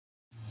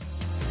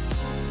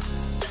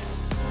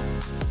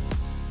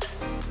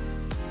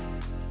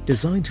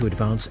Designed to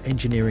advance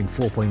Engineering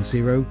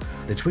 4.0,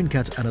 the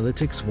TwinCAT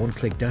Analytics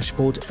one-click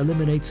dashboard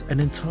eliminates an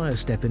entire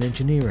step in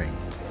engineering.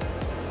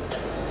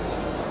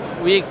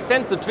 We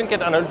extend the TwinCAT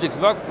Analytics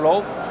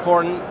workflow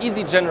for an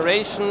easy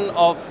generation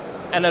of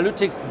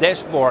analytics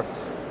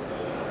dashboards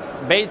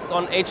based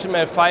on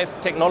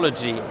HTML5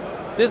 technology.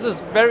 This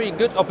is a very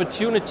good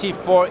opportunity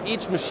for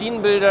each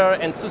machine builder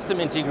and system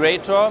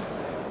integrator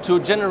to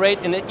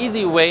generate in an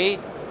easy way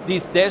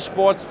these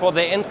dashboards for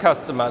their end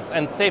customers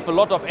and save a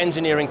lot of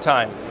engineering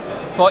time.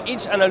 For each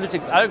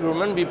analytics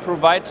algorithm, we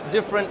provide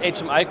different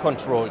HMI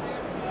controls.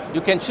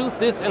 You can choose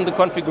this in the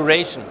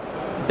configuration.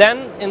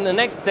 Then, in the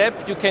next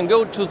step, you can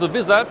go to the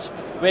wizard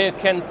where you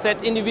can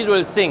set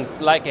individual things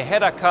like a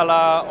header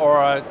color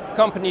or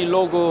company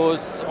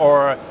logos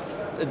or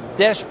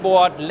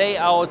dashboard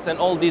layouts and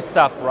all this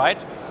stuff,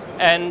 right?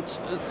 And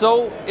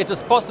so it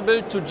is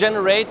possible to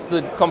generate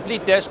the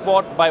complete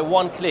dashboard by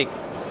one click.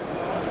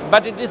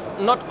 But it is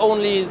not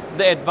only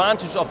the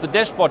advantage of the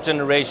dashboard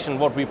generation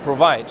what we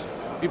provide.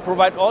 We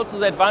provide also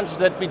the advantage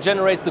that we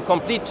generate the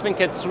complete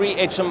TwinCAT 3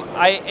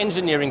 HMI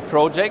engineering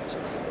project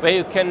where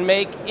you can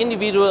make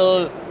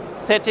individual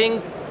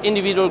settings,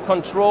 individual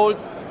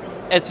controls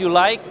as you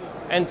like.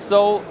 And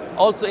so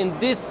also in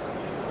this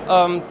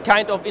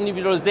kind of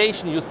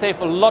individualization, you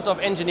save a lot of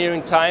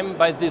engineering time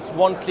by this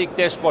one-click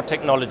dashboard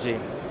technology.